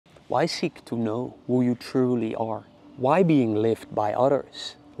Why seek to know who you truly are? Why being lived by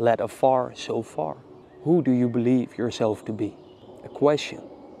others, led afar so far? Who do you believe yourself to be? A question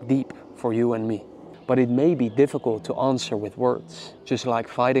deep for you and me. But it may be difficult to answer with words, just like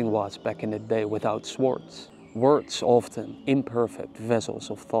fighting was back in the day without swords. Words often imperfect vessels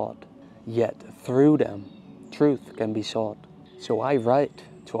of thought, yet through them truth can be sought. So I write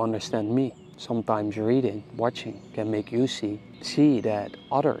to understand me. Sometimes reading, watching can make you see that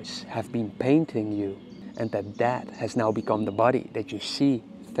others have been painting you, and that has now become the body that you see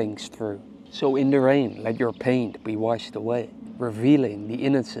things through. So in the rain, let your paint be washed away, revealing the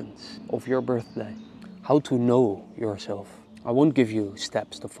innocence of your birthday. How to know yourself. I won't give you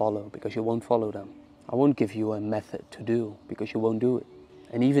steps to follow because you won't follow them. I won't give you a method to do because you won't do it.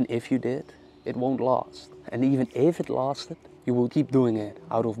 And even if you did, it won't last. And even if it lasted, you will keep doing it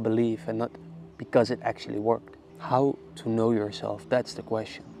out of belief and not because it actually worked. How to know yourself, that's the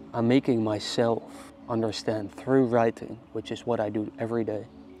question. I'm making myself understand through writing, which is what I do every day.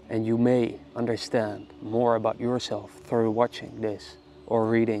 And you may understand more about yourself through watching this or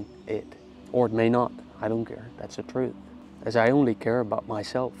reading it. Or it may not, I don't care, that's the truth. As I only care about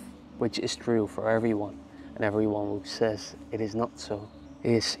myself, which is true for everyone. And everyone who says it is not so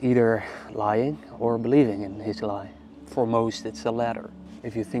is either lying or believing in his lie. For most, it's the latter.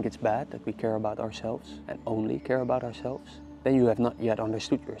 If you think it's bad that we care about ourselves and only care about ourselves, then you have not yet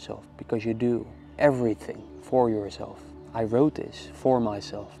understood yourself, because you do everything for yourself. I wrote this for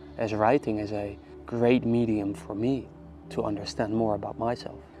myself, as writing is a great medium for me to understand more about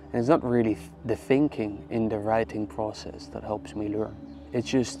myself. And it's not really the thinking in the writing process that helps me learn. It's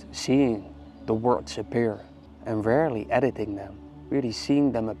just seeing the words appear and rarely editing them, really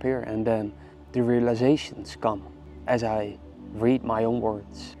seeing them appear, and then the realizations come as I read my own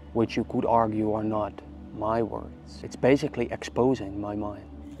words, which you could argue are not my words. It's basically exposing my mind.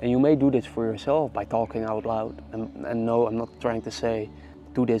 And you may do this for yourself by talking out loud. And no, I'm not trying to say,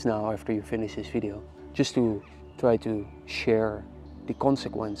 do this now after you finish this video. Just to try to share the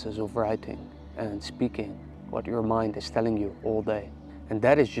consequences of writing and speaking what your mind is telling you all day. And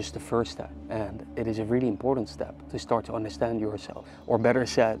that is just the first step. And it is a really important step to start to understand yourself. Or better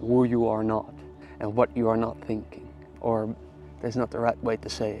said, who you are not and what you are not thinking. Or that's not the right way to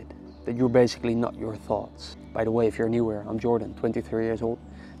say it. That you're basically not your thoughts. By the way, if you're new here, I'm Jordan, 23 years old,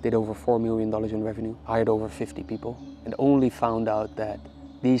 did over $4 million in revenue, hired over 50 people, and only found out that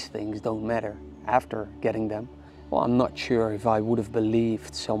these things don't matter after getting them. Well, I'm not sure if I would have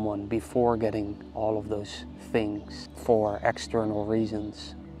believed someone before getting all of those things for external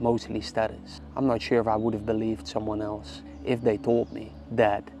reasons, mostly status. I'm not sure if I would have believed someone else if they told me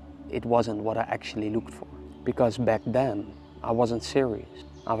that it wasn't what I actually looked for. Because back then, I wasn't serious.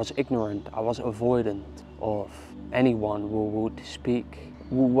 I was ignorant, I was avoidant of anyone who would speak,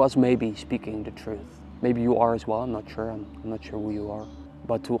 who was maybe speaking the truth. Maybe you are as well, I'm not sure, I'm not sure who you are.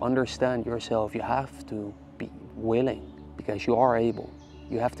 But to understand yourself, you have to be willing, because you are able.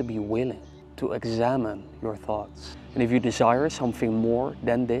 You have to be willing to examine your thoughts. And if you desire something more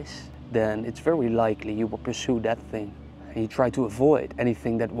than this, then it's very likely you will pursue that thing. And you try to avoid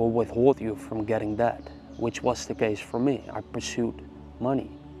anything that will withhold you from getting that, which was the case for me. I pursued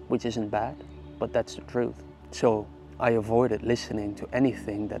money, which isn't bad, but that's the truth. So I avoided listening to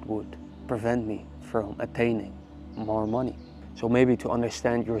anything that would prevent me from attaining more money. So maybe to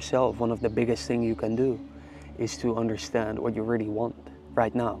understand yourself, one of the biggest things you can do is to understand what you really want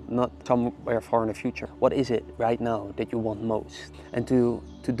right now, not somewhere far in the future. What is it right now that you want most? And to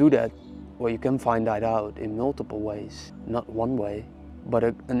do that, well, you can find that out in multiple ways, not one way, but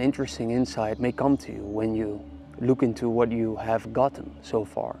an interesting insight may come to you when you look into what you have gotten so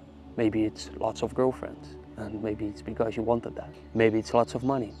far. Maybe it's lots of girlfriends, and maybe it's because you wanted that. Maybe it's lots of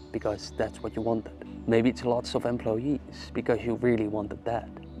money, because that's what you wanted. Maybe it's lots of employees, because you really wanted that.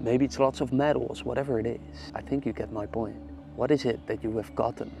 Maybe it's lots of medals, whatever it is. I think you get my point. What is it that you have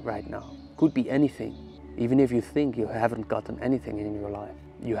gotten right now? Could be anything. Even if you think you haven't gotten anything in your life.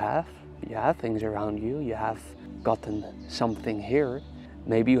 You have things around you, you have gotten something here.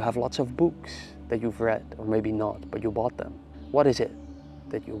 Maybe you have lots of books that you've read, or maybe not, but you bought them. What is it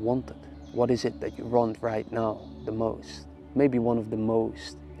that you wanted? What is it that you want right now the most? Maybe one of the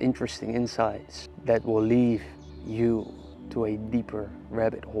most interesting insights that will lead you to a deeper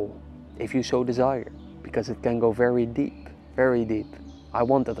rabbit hole, if you so desire, because it can go very deep, very deep. I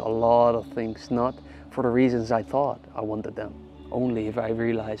wanted a lot of things, not for the reasons I thought I wanted them, only if I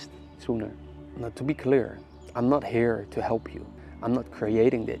realized sooner. Now, to be clear, I'm not here to help you. I'm not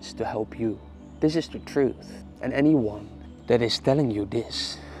creating this to help you. This is the truth. And anyone that is telling you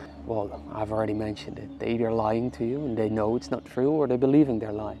this, well, I've already mentioned it. They're either lying to you and they know it's not true, or they're believing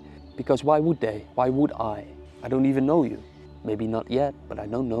their lie. Because why would they? Why would I? I don't even know you. Maybe not yet, but I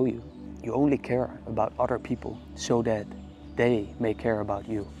don't know you. You only care about other people so that they may care about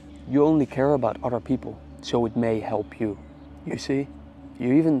you. You only care about other people so it may help you. You see?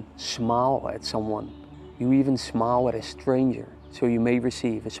 You even smile at someone. You even smile at a stranger so you may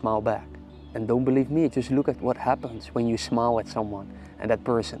receive a smile back. And don't believe me, just look at what happens when you smile at someone and that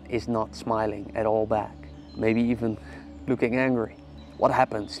person is not smiling at all back. Maybe even looking angry. What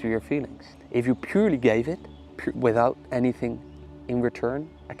happens to your feelings? If you purely gave it, without anything in return,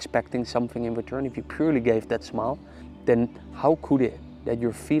 expecting something in return, if you purely gave that smile, then how could it that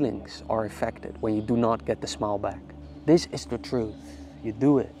your feelings are affected when you do not get the smile back? This is the truth. You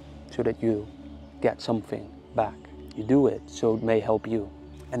do it so that you get something back. You do it so it may help you.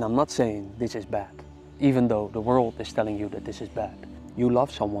 And I'm not saying this is bad, even though the world is telling you that this is bad. You love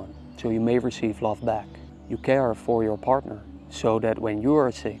someone, so you may receive love back. You care for your partner, so that when you are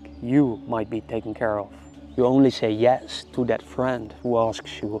sick, you might be taken care of. You only say yes to that friend who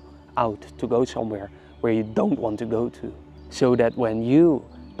asks you out to go somewhere where you don't want to go to, so that when you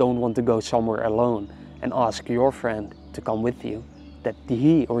don't want to go somewhere alone and ask your friend to come with you, that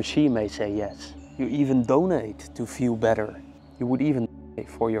he or she may say yes. You even donate to feel better. You would even donate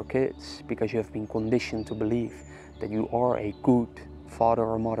for your kids because you have been conditioned to believe that you are a good father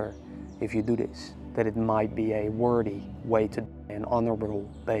or mother if you do this, that it might be a worthy way to die, an honorable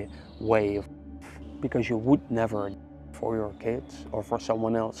way of, because you would never for your kids or for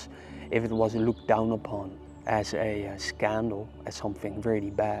someone else if it was looked down upon as a scandal, as something really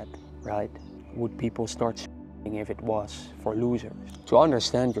bad, right? Would people start speaking if it was for losers? To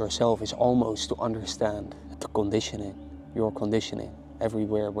understand yourself is almost to understand the conditioning, your conditioning,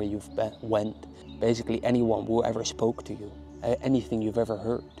 everywhere where you've went. Basically anyone who ever spoke to you, anything you've ever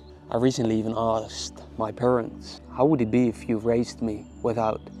heard. I recently even asked my parents, how would it be if you raised me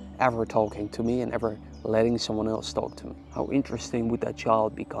without ever talking to me and ever letting someone else talk to me? How interesting would that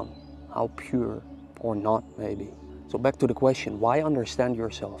child become? How pure or not, maybe. So back to the question, why understand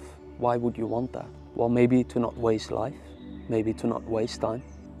yourself? Why would you want that? Well, maybe to not waste life, maybe to not waste time.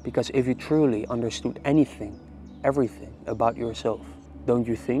 Because if you truly understood anything, everything about yourself, don't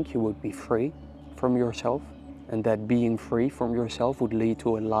you think you would be free from yourself? And that being free from yourself would lead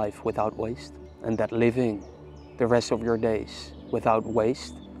to a life without waste? And that living the rest of your days without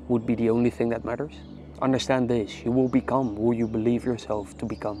waste would be the only thing that matters? Understand this, you will become who you believe yourself to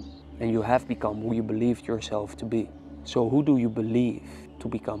become. And you have become who you believed yourself to be. So who do you believe to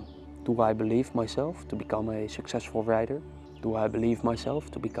become? Do I believe myself to become a successful writer? Do I believe myself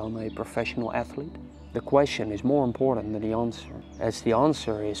to become a professional athlete? The question is more important than the answer, as the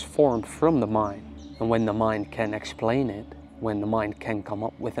answer is formed from the mind. And when the mind can explain it, when the mind can come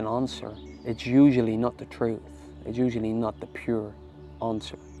up with an answer, it's usually not the truth. It's usually not the pure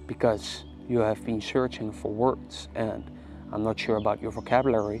answer, because you have been searching for words, and I'm not sure about your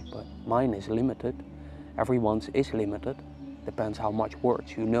vocabulary, but mine is limited. Everyone's is limited. Depends how much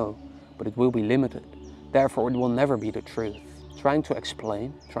words you know, but it will be limited. Therefore, it will never be the truth. Trying to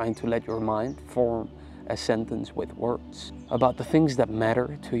explain, trying to let your mind form a sentence with words about the things that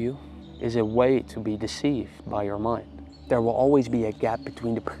matter to you is a way to be deceived by your mind. There will always be a gap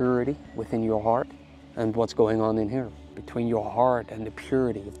between the purity within your heart and what's going on in here. Between your heart and the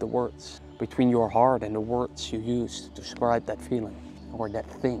purity of the words. Between your heart and the words you use to describe that feeling or that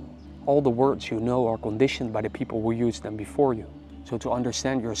thing. All the words you know are conditioned by the people who used them before you. So to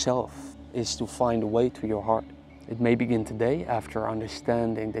understand yourself is to find a way to your heart. It may begin today after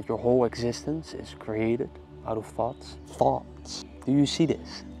understanding that your whole existence is created out of thoughts. Thoughts. Do you see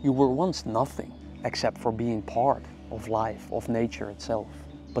this? You were once nothing except for being part of life, of nature itself.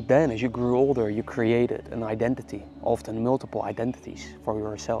 But then as you grew older, you created an identity, often multiple identities for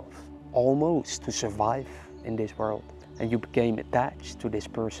yourself, almost to survive in this world. And you became attached to this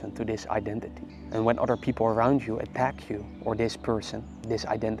person, to this identity. And when other people around you attack you, or this person, this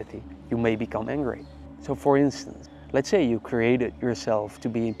identity, you may become angry. So for instance, let's say you created yourself to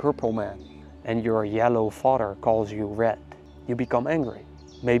be a purple man, and your yellow father calls you red. You become angry,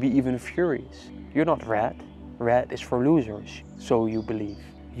 maybe even furious. You're not red. Red is for losers, so you believe.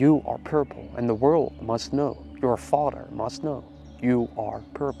 You are purple, and the world must know. Your father must know. You are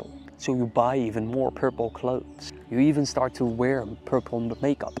purple. So you buy even more purple clothes. You even start to wear purple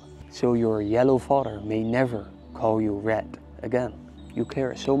makeup. So your yellow father may never call you red again. You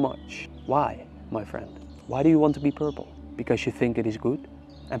care so much. Why, my friend? Why do you want to be purple? Because you think it is good?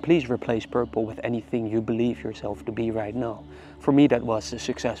 And please replace purple with anything you believe yourself to be right now. For me, that was a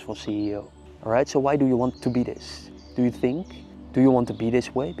successful CEO. All right, so why do you want to be this? Do you think? Do you want to be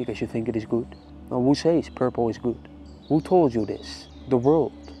this way because you think it is good? Now, who says purple is good? Who told you this? The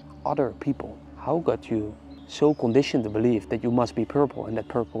world. other people? How got you so conditioned to believe that you must be purple and that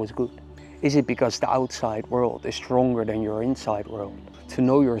purple is good? Is it because the outside world is stronger than your inside world? To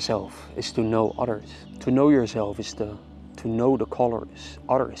know yourself is to know others. To know yourself is to know the colors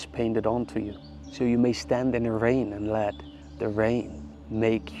others painted onto you. So you may stand in the rain and let the rain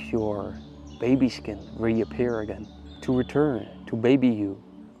make your baby skin reappear again. To return to baby you,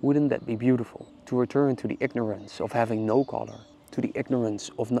 wouldn't that be beautiful? To return to the ignorance of having no color, to the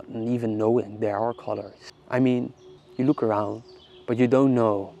ignorance of not even knowing there are colors. I mean, you look around, but you don't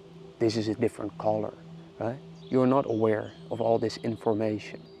know this is a different color, right? You're not aware of all this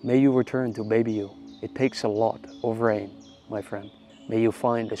information. May you return to baby you. It takes a lot of rain, my friend. May you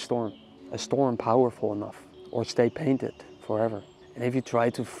find a storm powerful enough, or stay painted forever. And if you try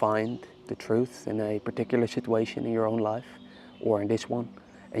to find the truth in a particular situation in your own life, or in this one,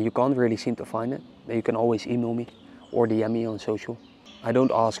 and you can't really seem to find it, then you can always email me or DM me on social. I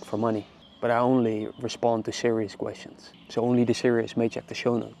don't ask for money, but I only respond to serious questions. So only the serious may check the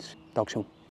show notes. Talk soon.